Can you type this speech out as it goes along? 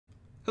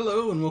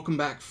Hello and welcome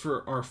back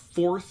for our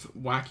fourth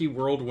Wacky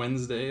World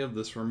Wednesday of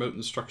this remote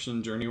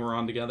instruction journey we're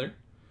on together.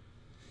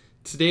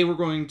 Today we're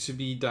going to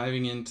be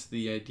diving into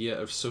the idea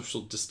of social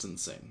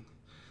distancing.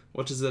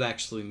 What does it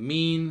actually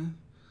mean?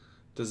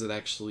 Does it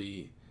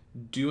actually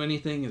do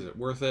anything? Is it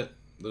worth it?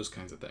 Those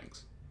kinds of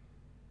things.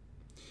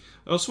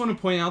 I also want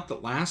to point out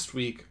that last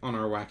week on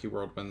our Wacky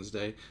World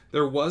Wednesday,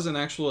 there was an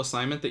actual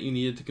assignment that you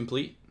needed to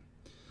complete.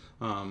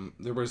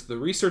 There was the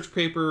research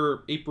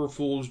paper, April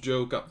Fool's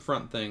joke up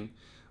front thing.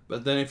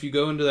 But then if you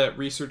go into that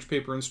research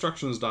paper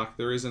instructions doc,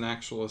 there is an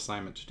actual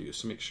assignment to do.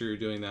 So make sure you're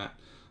doing that.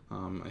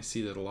 I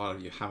see that a lot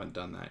of you haven't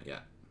done that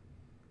yet.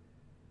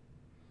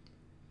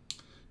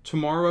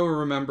 Tomorrow,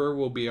 remember,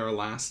 will be our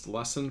last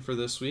lesson for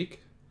this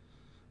week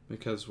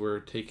because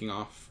we're taking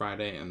off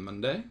Friday and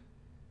Monday.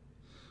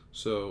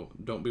 So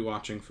don't be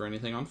watching for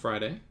anything on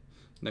Friday.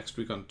 Next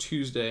week on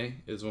Tuesday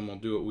is when we'll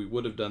do what we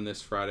would have done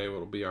this Friday.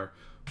 It'll be our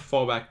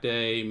fallback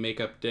day,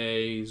 makeup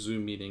day,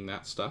 Zoom meeting,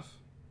 that stuff.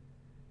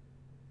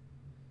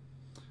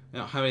 I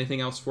don't have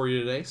anything else for you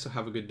today, so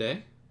have a good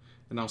day,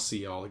 and I'll see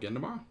you all again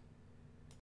tomorrow.